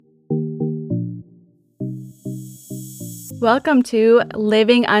Welcome to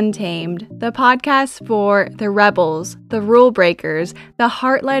Living Untamed, the podcast for the rebels, the rule breakers, the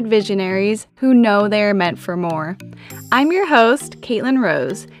heart-led visionaries who know they are meant for more. I'm your host, Caitlin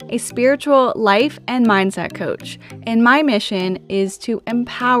Rose, a spiritual life and mindset coach, and my mission is to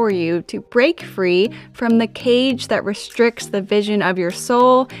empower you to break free from the cage that restricts the vision of your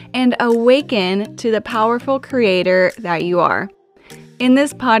soul and awaken to the powerful creator that you are. In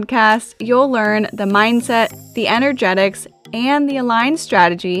this podcast, you'll learn the mindset, the energetics, and the aligned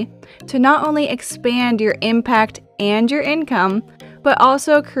strategy to not only expand your impact and your income, but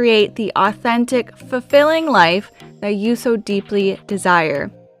also create the authentic, fulfilling life that you so deeply desire.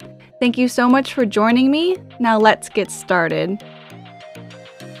 Thank you so much for joining me. Now let's get started.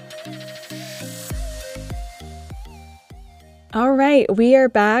 All right, we are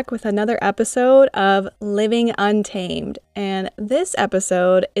back with another episode of Living Untamed, and this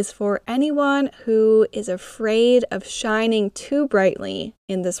episode is for anyone who is afraid of shining too brightly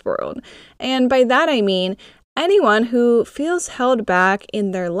in this world. And by that I mean anyone who feels held back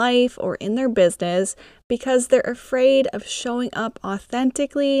in their life or in their business because they're afraid of showing up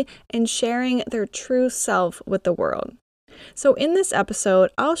authentically and sharing their true self with the world. So in this episode,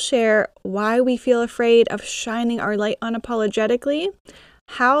 I'll share why we feel afraid of shining our light unapologetically,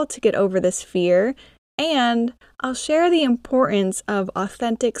 how to get over this fear, and I'll share the importance of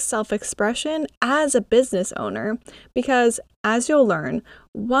authentic self-expression as a business owner, because as you'll learn,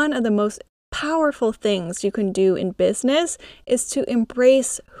 one of the most powerful things you can do in business is to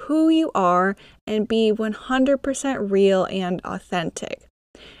embrace who you are and be 100% real and authentic.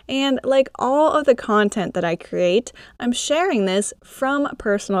 And like all of the content that I create, I'm sharing this from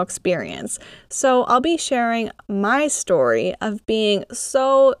personal experience. So I'll be sharing my story of being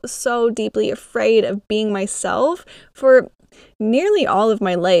so deeply afraid of being myself for nearly all of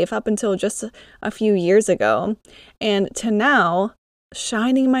my life up until just a few years ago. And to now,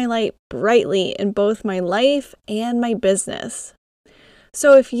 shining my light brightly in both my life and my business.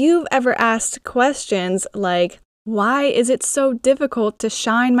 So if you've ever asked questions like, why is it so difficult to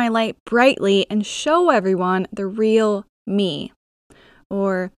shine my light brightly and show everyone the real me?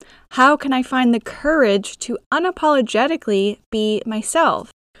 Or how can I find the courage to unapologetically be myself?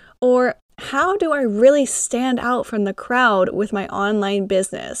 Or how do I really stand out from the crowd with my online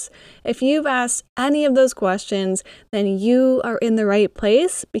business? If you've asked any of those questions, then you are in the right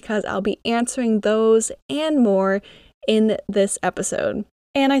place because I'll be answering those and more in this episode.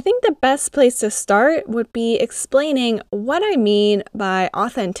 And I think the best place to start would be explaining what I mean by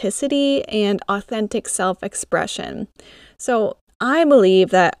authenticity and authentic self-expression. So I believe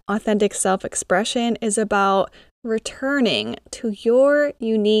that authentic self-expression is about returning to your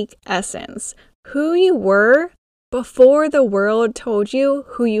unique essence, who you were before the world told you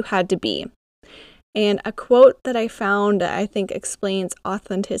who you had to be. And a quote that I found that I think explains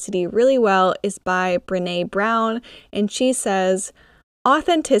authenticity really well is by Brené Brown, and she says,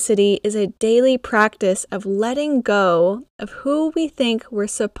 "Authenticity is a daily practice of letting go of who we think we're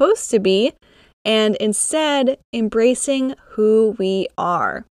supposed to be and instead embracing who we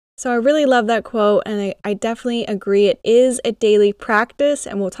are." So I really love that quote, and I definitely agree it is a daily practice,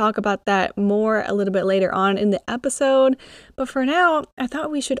 and we'll talk about that more a little bit later on in the episode. But for now, I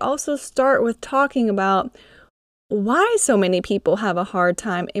thought we should also start with talking about why so many people have a hard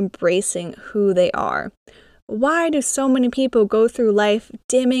time embracing who they are. Why do so many people go through life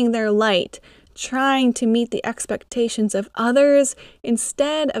dimming their light, trying to meet the expectations of others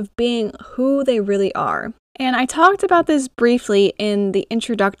instead of being who they really are? And I talked about this briefly in the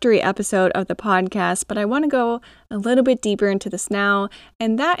introductory episode of the podcast, but I want to go a little bit deeper into this now,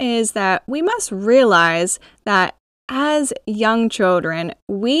 and that is that we must realize that as young children,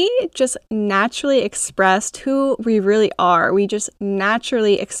 we just naturally expressed who we really are. We just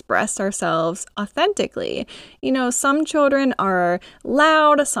naturally expressed ourselves authentically. You know, some children are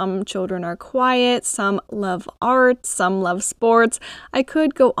loud, some children are quiet, some love art, some love sports. I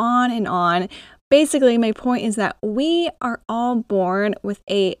could go on and on. Basically, my point is that we are all born with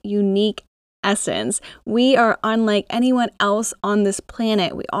a unique essence. We are unlike anyone else on this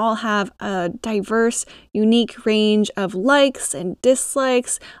planet. We all have a diverse, unique range of likes and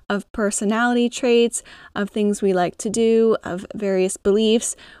dislikes, of personality traits, of things we like to do, of various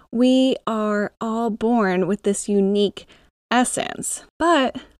beliefs. We are all born with this unique essence,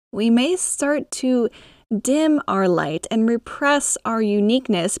 but we may start to dim our light and repress our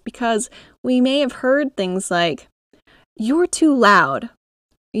uniqueness because we may have heard things like, "You're too loud,"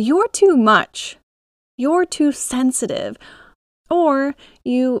 "You're too much," "You're too sensitive," or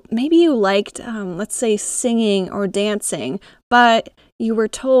maybe you liked, let's say, singing or dancing, but you were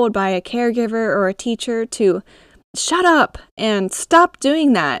told by a caregiver or a teacher to shut up and stop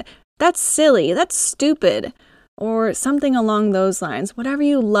doing that. That's silly. That's stupid. Or something along those lines. Whatever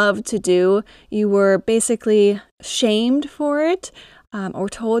you love to do, you were basically shamed for it or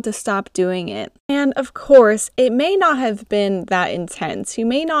told to stop doing it. And of course, it may not have been that intense. You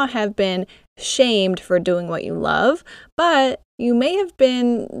may not have been shamed for doing what you love, but you may have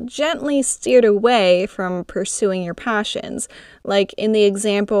been gently steered away from pursuing your passions. Like in the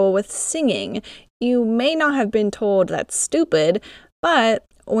example with singing, you may not have been told that's stupid, but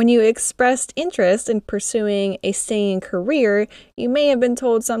when you expressed interest in pursuing a singing career, you may have been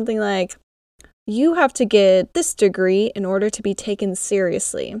told something like, you have to get this degree in order to be taken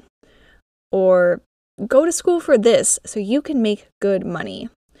seriously. Or go to school for this so you can make good money.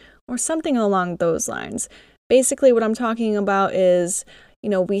 Or something along those lines. Basically, what I'm talking about is,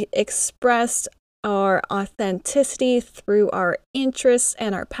 we expressed our authenticity through our interests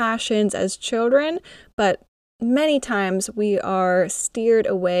and our passions as children, but many times we are steered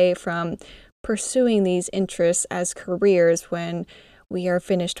away from pursuing these interests as careers when we are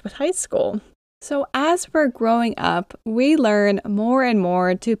finished with high school. So as we're growing up, we learn more and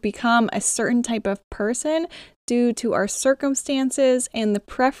more to become a certain type of person due to our circumstances and the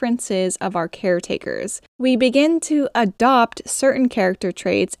preferences of our caretakers. We begin to adopt certain character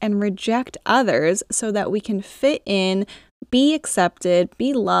traits and reject others so that we can fit in, be accepted,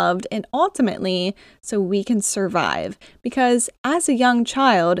 be loved, and ultimately so we can survive. Because as a young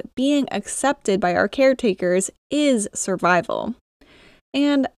child, being accepted by our caretakers is survival.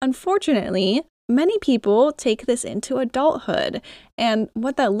 And unfortunately, many people take this into adulthood. And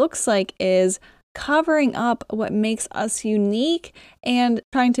what that looks like is covering up what makes us unique and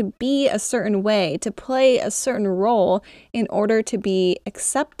trying to be a certain way, to play a certain role in order to be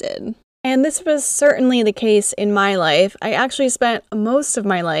accepted. And this was certainly the case in my life. I actually spent most of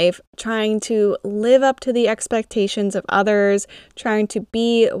my life trying to live up to the expectations of others, trying to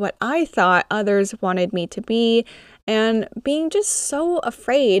be what I thought others wanted me to be, and being just so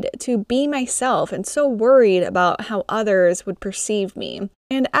afraid to be myself and so worried about how others would perceive me.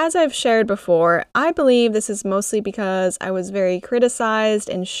 And as I've shared before, I believe this is mostly because I was very criticized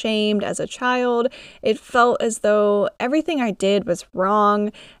and shamed as a child. It felt as though everything I did was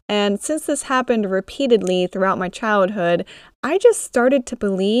wrong. And since this happened repeatedly throughout my childhood, I just started to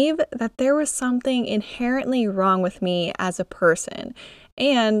believe that there was something inherently wrong with me as a person.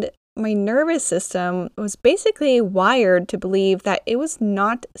 And my nervous system was basically wired to believe that it was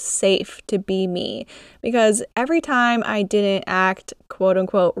not safe to be me, because every time I didn't act quote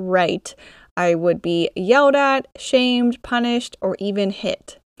unquote right, I would be yelled at, shamed, punished, or even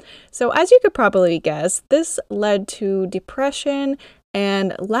hit. So as you could probably guess, this led to depression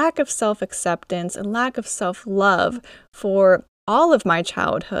and lack of self-acceptance and lack of self-love for all of my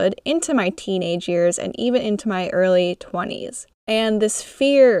childhood, into my teenage years, and even into my early 20s. And this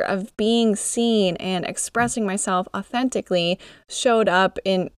fear of being seen and expressing myself authentically showed up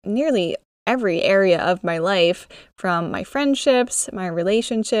in nearly every area of my life, from my friendships, my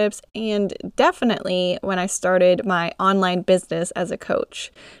relationships, and definitely when I started my online business as a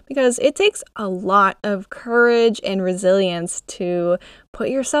coach. Because it takes a lot of courage and resilience to put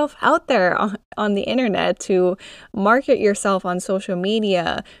yourself out there on the internet, to market yourself on social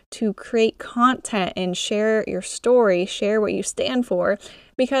media, to create content and share your story, share what you stand for.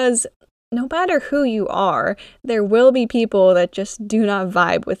 Because no matter who you are, there will be people that just do not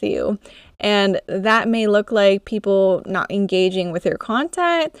vibe with you. And that may look like people not engaging with your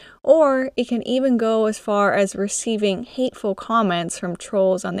content, or it can even go as far as receiving hateful comments from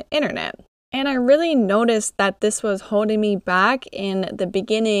trolls on the internet. And I really noticed that this was holding me back in the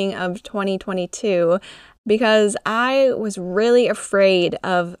beginning of 2022, because I was really afraid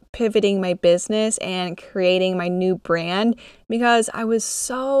of pivoting my business and creating my new brand, because I was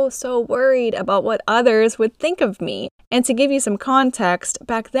so worried about what others would think of me. And to give you some context,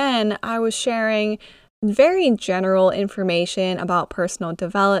 back then I was sharing very general information about personal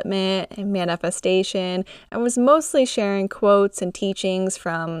development and manifestation. I was mostly sharing quotes and teachings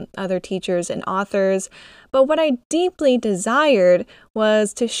from other teachers and authors. But what I deeply desired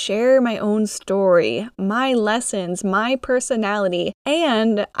was to share my own story, my lessons, my personality,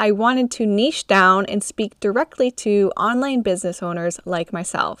 and I wanted to niche down and speak directly to online business owners like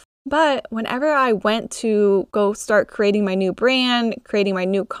myself. But whenever I went to go start creating my new brand, creating my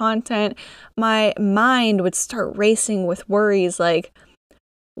new content, my mind would start racing with worries like,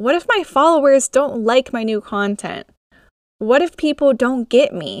 what if my followers don't like my new content? What if people don't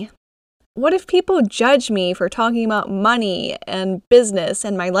get me? What if people judge me for talking about money and business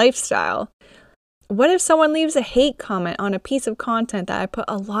and my lifestyle? What if someone leaves a hate comment on a piece of content that I put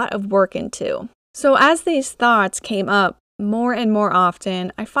a lot of work into? So as these thoughts came up more and more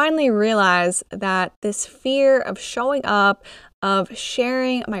often, I finally realized that this fear of showing up, of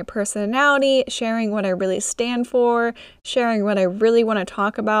sharing my personality, sharing what I really stand for, sharing what I really want to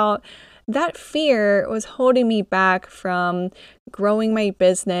talk about, that fear was holding me back from growing my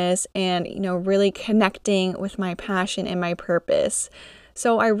business and, really connecting with my passion and my purpose.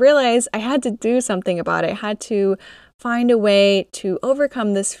 So I realized I had to do something about it. I had to find a way to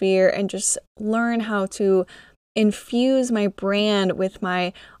overcome this fear and just learn how to infuse my brand with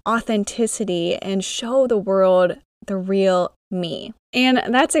my authenticity and show the world the real me. And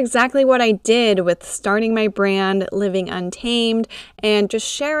that's exactly what I did with starting my brand, Living Untamed, and just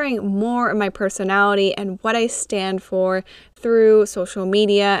sharing more of my personality and what I stand for through social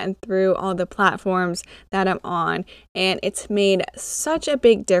media and through all the platforms that I'm on. And it's made such a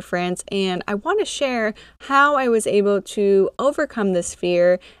big difference. And I want to share how I was able to overcome this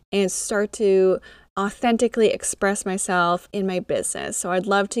fear and start to authentically express myself in my business. So I'd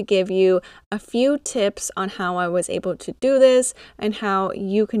love to give you a few tips on how I was able to do this and how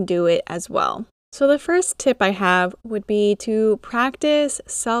you can do it as well. So the first tip I have would be to practice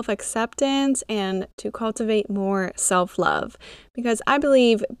self-acceptance and to cultivate more self-love, because I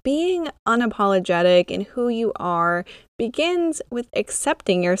believe being unapologetic in who you are begins with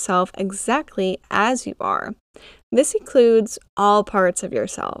accepting yourself exactly as you are. This includes all parts of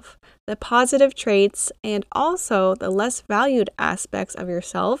yourself, the positive traits, and also the less valued aspects of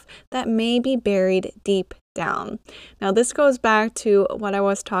yourself that may be buried deep down. Now, this goes back to what I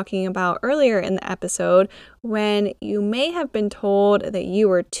was talking about earlier in the episode, when you may have been told that you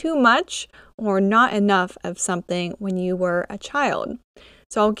were too much or not enough of something when you were a child.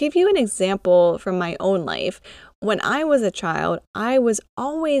 So I'll give you an example from my own life. When I was a child, I was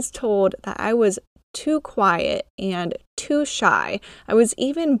always told that I was too quiet and too shy. I was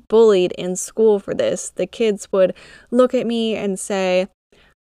even bullied in school for this. The kids would look at me and say,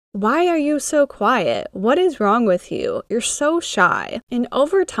 "Why are you so quiet? What is wrong with you? You're so shy." And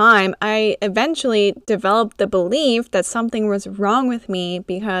over time, I eventually developed the belief that something was wrong with me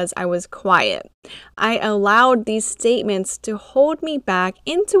because I was quiet. I allowed these statements to hold me back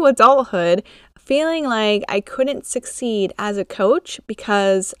into adulthood, feeling like I couldn't succeed as a coach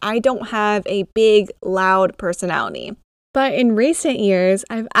because I don't have a big, loud personality. But in recent years,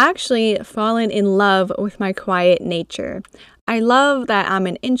 I've actually fallen in love with my quiet nature. I love that I'm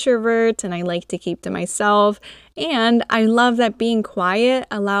an introvert and I like to keep to myself, and I love that being quiet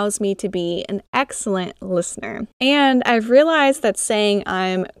allows me to be an excellent listener. And I've realized that saying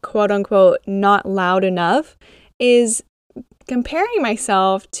I'm quote unquote not loud enough is comparing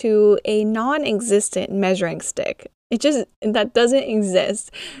myself to a non-existent measuring stick. That doesn't exist.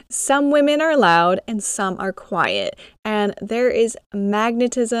 Some women are loud and some are quiet, and there is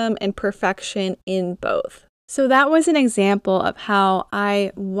magnetism and perfection in both. So that was an example of how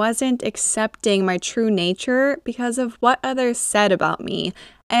I wasn't accepting my true nature because of what others said about me,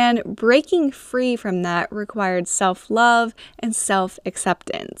 and breaking free from that required self-love and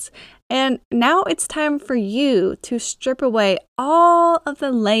self-acceptance. And now it's time for you to strip away all of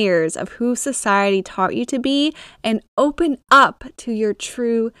the layers of who society taught you to be and open up to your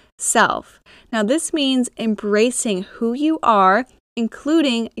true self. Now, this means embracing who you are,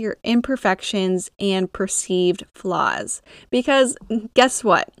 including your imperfections and perceived flaws. Because guess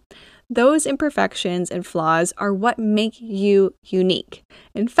what? Those imperfections and flaws are what make you unique.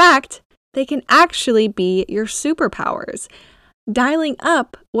 In fact, they can actually be your superpowers. Dialing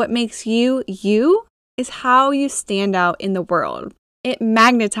up what makes you you is how you stand out in the world. It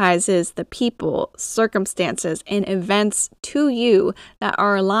magnetizes the people, circumstances, and events to you that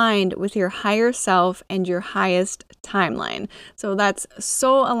are aligned with your higher self and your highest timeline. So that's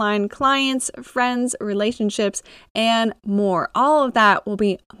soul-aligned clients, friends, relationships, and more. All of that will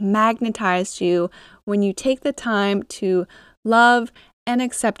be magnetized to you when you take the time to love and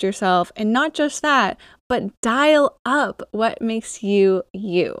accept yourself. And not just that, but dial up what makes you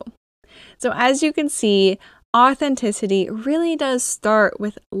you. So as you can see, authenticity really does start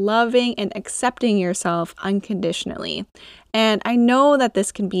with loving and accepting yourself unconditionally. And I know that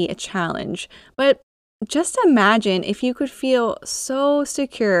this can be a challenge, but just imagine if you could feel so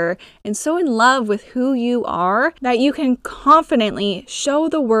secure and so in love with who you are that you can confidently show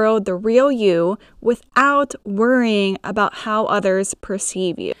the world the real you without worrying about how others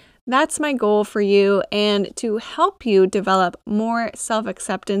perceive you. That's my goal for you, and to help you develop more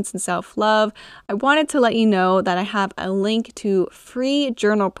self-acceptance and self-love, I wanted to let you know that I have a link to free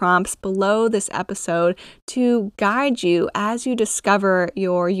journal prompts below this episode to guide you as you discover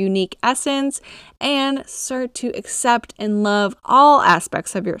your unique essence and start to accept and love all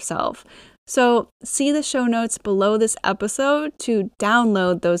aspects of yourself. So see the show notes below this episode to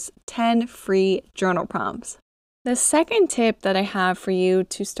download those 10 free journal prompts. The second tip that I have for you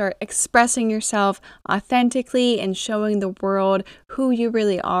to start expressing yourself authentically and showing the world who you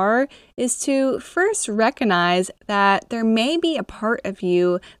really are is to first recognize that there may be a part of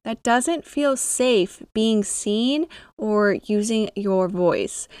you that doesn't feel safe being seen or using your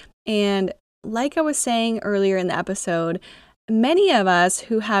voice. And like I was saying earlier in the episode, many of us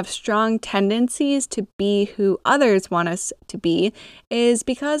who have strong tendencies to be who others want us to be is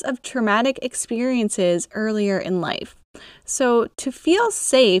because of traumatic experiences earlier in life. So to feel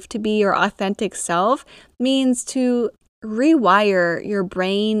safe to be your authentic self means to rewire your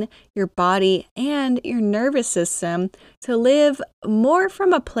brain, your body, and your nervous system to live more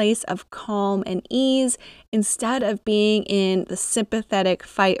from a place of calm and ease instead of being in the sympathetic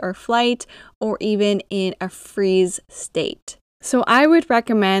fight or flight or even in a freeze state. So I would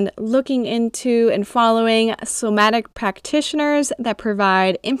recommend looking into and following somatic practitioners that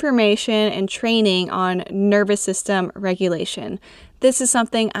provide information and training on nervous system regulation. This is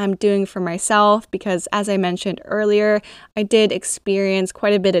something I'm doing for myself because, as I mentioned earlier, I did experience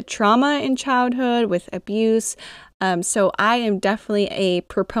quite a bit of trauma in childhood with abuse. So I am definitely a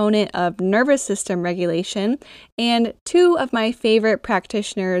proponent of nervous system regulation. And two of my favorite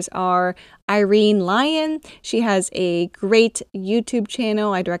practitioners are Irene Lyon. She has a great YouTube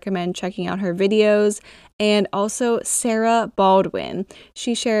channel. I'd recommend checking out her videos. And also Sarah Baldwin.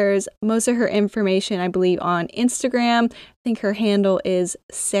 She shares most of her information, I believe, on Instagram. I think her handle is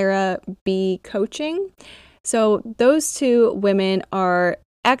Sarah B Coaching. So those two women are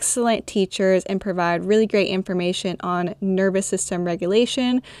excellent teachers and provide really great information on nervous system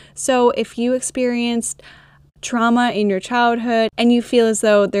regulation. So if you experienced trauma in your childhood and you feel as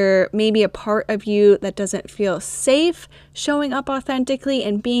though there may be a part of you that doesn't feel safe showing up authentically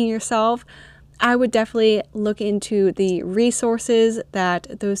and being yourself, I would definitely look into the resources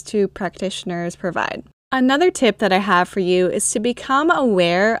that those two practitioners provide. Another tip that I have for you is to become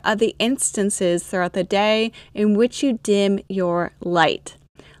aware of the instances throughout the day in which you dim your light.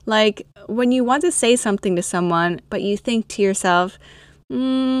 Like when you want to say something to someone, but you think to yourself,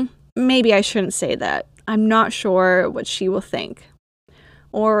 maybe I shouldn't say that. I'm not sure what she will think.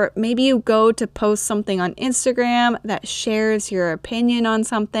 Or maybe you go to post something on Instagram that shares your opinion on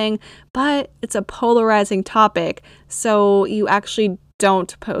something, but it's a polarizing topic, so you actually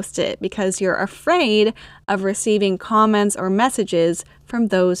don't post it because you're afraid of receiving comments or messages from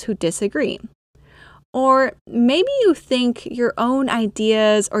those who disagree. Or maybe you think your own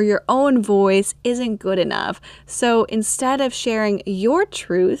ideas or your own voice isn't good enough. So instead of sharing your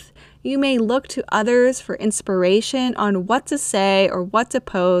truth, you may look to others for inspiration on what to say or what to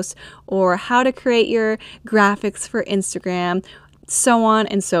post or how to create your graphics for Instagram, so on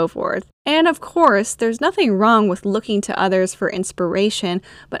and so forth. And of course, there's nothing wrong with looking to others for inspiration,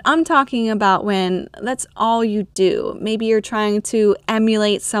 but I'm talking about when that's all you do. Maybe you're trying to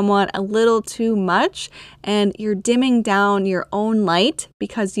emulate someone a little too much and you're dimming down your own light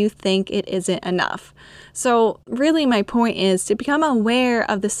because you think it isn't enough. So really my point is to become aware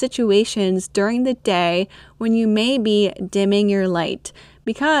of the situations during the day when you may be dimming your light,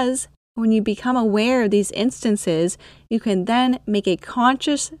 because when you become aware of these instances, you can then make a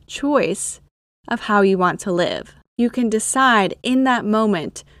conscious choice of how you want to live. You can decide in that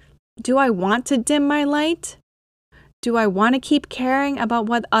moment, do I want to dim my light? Do I want to keep caring about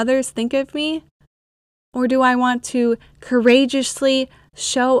what others think of me? Or do I want to courageously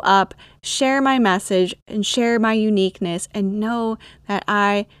show up, share my message, and share my uniqueness and know that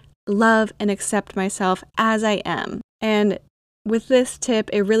I love and accept myself as I am? And with this tip,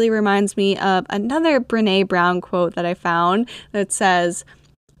 it really reminds me of another Brené Brown quote that I found that says,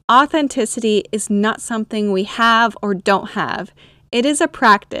 "Authenticity is not something we have or don't have. It is a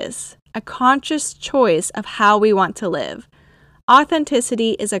practice, a conscious choice of how we want to live.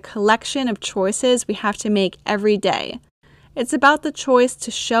 Authenticity is a collection of choices we have to make every day. It's about the choice to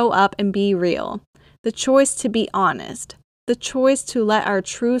show up and be real, the choice to be honest, the choice to let our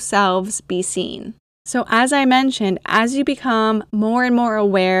true selves be seen." So as I mentioned, as you become more and more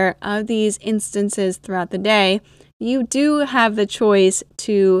aware of these instances throughout the day, you do have the choice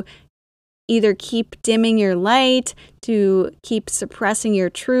to either keep dimming your light, to keep suppressing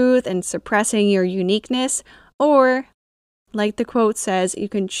your truth and suppressing your uniqueness, or, like the quote says, you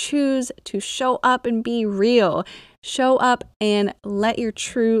can choose to show up and be real. Show up and let your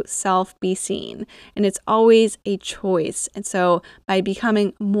true self be seen. And it's always a choice. And so by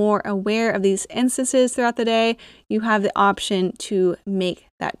becoming more aware of these instances throughout the day, you have the option to make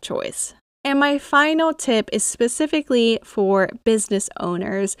that choice. And my final tip is specifically for business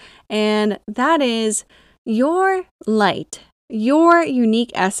owners, and that is your light, your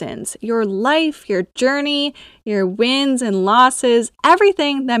unique essence, your life, your journey, your wins and losses,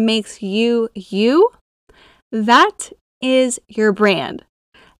 everything that makes you you. That is your brand,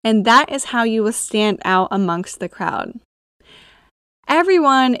 and that is how you will stand out amongst the crowd.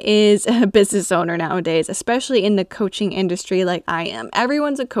 Everyone is a business owner nowadays, especially in the coaching industry like I am.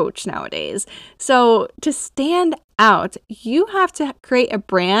 Everyone's a coach nowadays. So to stand out, you have to create a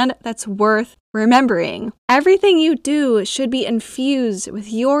brand that's worth remembering. Everything you do should be infused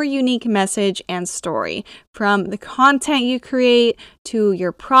with your unique message and story, from the content you create to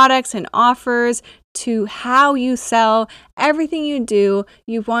your products and offers to how you sell. Everything you do,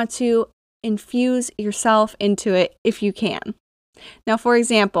 you want to infuse yourself into it if you can. Now, for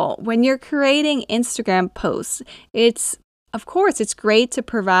example, when you're creating Instagram posts, it's great to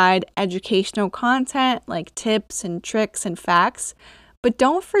provide educational content like tips and tricks and facts, but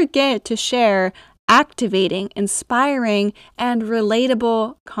don't forget to share activating, inspiring, and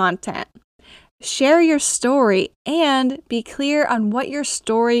relatable content. Share your story and be clear on what your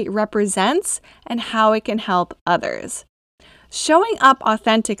story represents and how it can help others. Showing up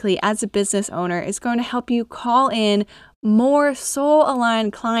authentically as a business owner is going to help you call in more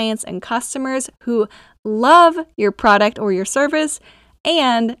soul-aligned clients and customers who love your product or your service,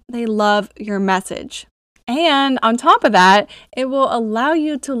 and they love your message. And on top of that, it will allow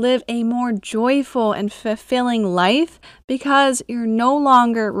you to live a more joyful and fulfilling life because you're no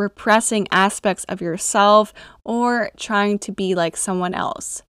longer repressing aspects of yourself or trying to be like someone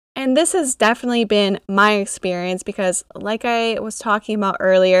else. And this has definitely been my experience because, like I was talking about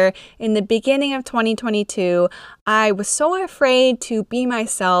earlier, in the beginning of 2022, I was so afraid to be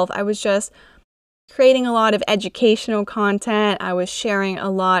myself. I was just creating a lot of educational content. I was sharing a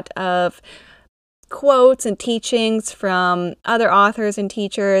lot of quotes and teachings from other authors and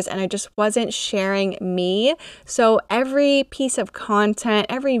teachers, and I just wasn't sharing me. So every piece of content,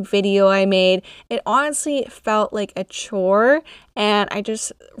 every video I made, it honestly felt like a chore, and I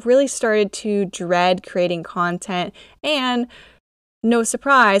just really started to dread creating content. And no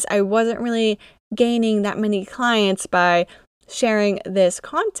surprise, I wasn't really gaining that many clients by sharing this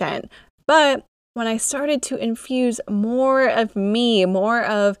content. But when I started to infuse more of me, more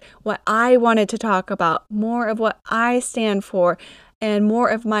of what I wanted to talk about, more of what I stand for, and more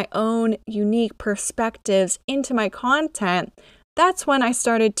of my own unique perspectives into my content, that's when I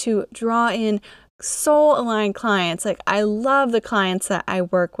started to draw in soul-aligned clients. Like, I love the clients that I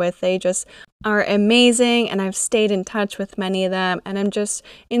work with. They just are amazing, and I've stayed in touch with many of them, and I'm just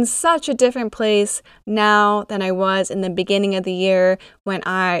in such a different place now than I was in the beginning of the year when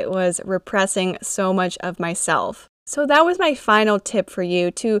I was repressing so much of myself. So that was my final tip for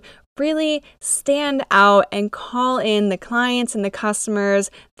you, to really stand out and call in the clients and the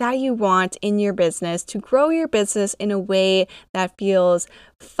customers that you want in your business to grow your business in a way that feels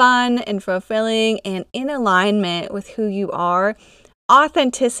fun and fulfilling and in alignment with who you are.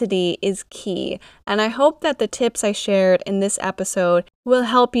 Authenticity is key, and I hope that the tips I shared in this episode will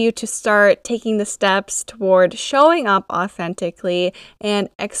help you to start taking the steps toward showing up authentically and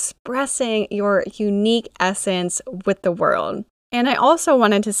expressing your unique essence with the world. And I also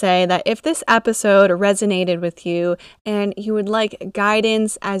wanted to say that if this episode resonated with you and you would like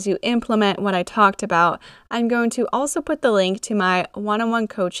guidance as you implement what I talked about, I'm going to also put the link to my one-on-one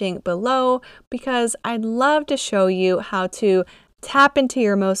coaching below, because I'd love to show you how to tap into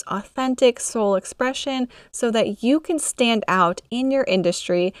your most authentic soul expression so that you can stand out in your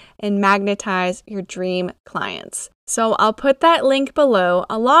industry and magnetize your dream clients. So I'll put that link below,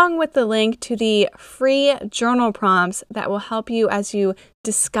 along with the link to the free journal prompts that will help you as you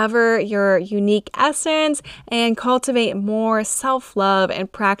discover your unique essence and cultivate more self-love and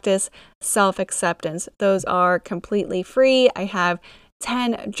practice self-acceptance. Those are completely free. I have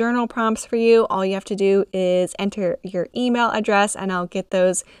 10 journal prompts for you. All you have to do is enter your email address and I'll get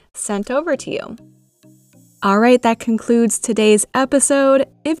those sent over to you. All right, that concludes today's episode.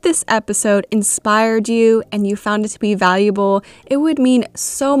 If this episode inspired you and you found it to be valuable, it would mean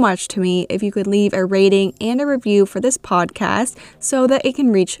so much to me if you could leave a rating and a review for this podcast so that it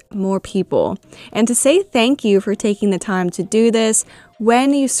can reach more people. And to say thank you for taking the time to do this,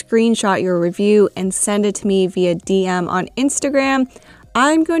 when you screenshot your review and send it to me via DM on Instagram,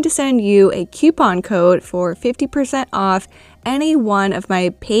 I'm going to send you a coupon code for 50% off any one of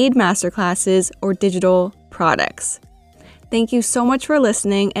my paid masterclasses or digital products. Thank you so much for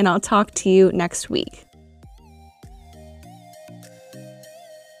listening, and I'll talk to you next week.